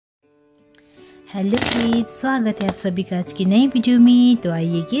Hello kids, स्वागत है आप सभी का आज की नई वीडियो में। तो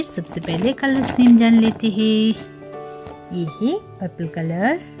आइए किड्स, सबसे पहले कलर्स नेम जान लेते हैं। ये है purple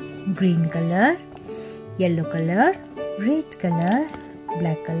colour, green colour, yellow colour, red colour,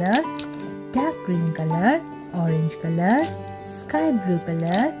 black colour, dark green colour, orange colour, sky blue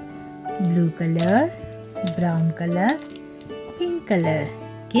colour, brown colour, pink colour.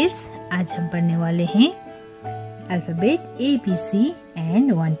 Kids, आज हम पढ़ने वाले हैं alphabet ABC and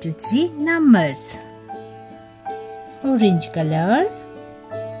 1 2 3 numbers. Orange color,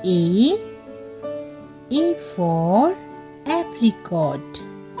 A for apricot,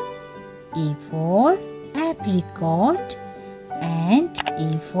 A for apricot and A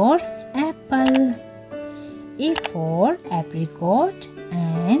for apple, A for apricot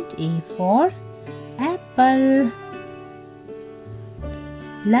and A for apple.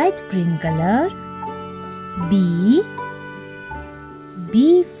 Light green color, B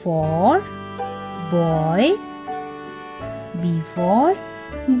for boy, B for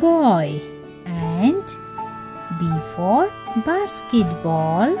boy and B for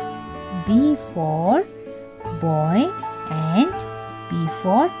basketball, B for boy and B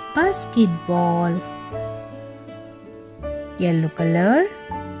for basketball. Yellow color,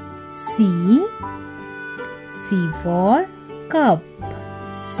 C for cup,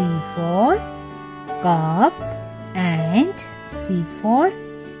 C for cup and C for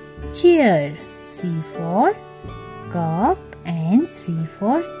chair, C for cup and C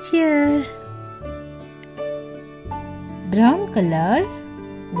for chair. Brown color,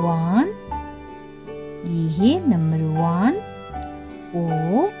 1, ये है number 1,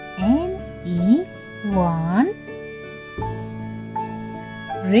 O-N-E 1.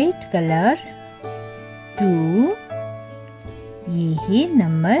 Red color, 2, ये है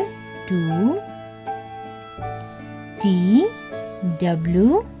number 2, T-W-O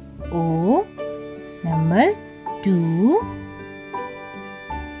number 2.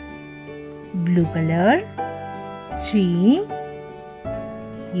 Blue color, 3,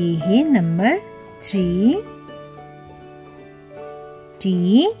 ये है number 3,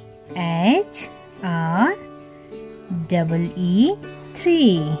 T-H-R-E-E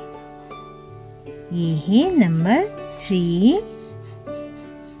 3, ये है number 3.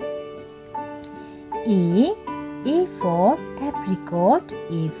 A for apricot,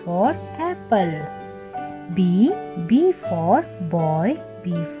 A for apple. B for boy, B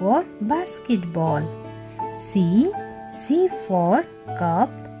for basketball. C for cup,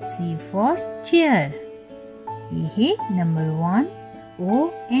 C for chair. ये है number 1,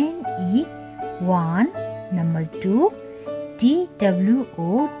 O-N-E 1, number 2, T-W-O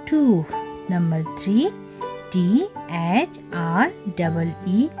 2, number 3, T-H-R-E-E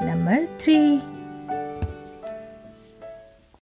number 3.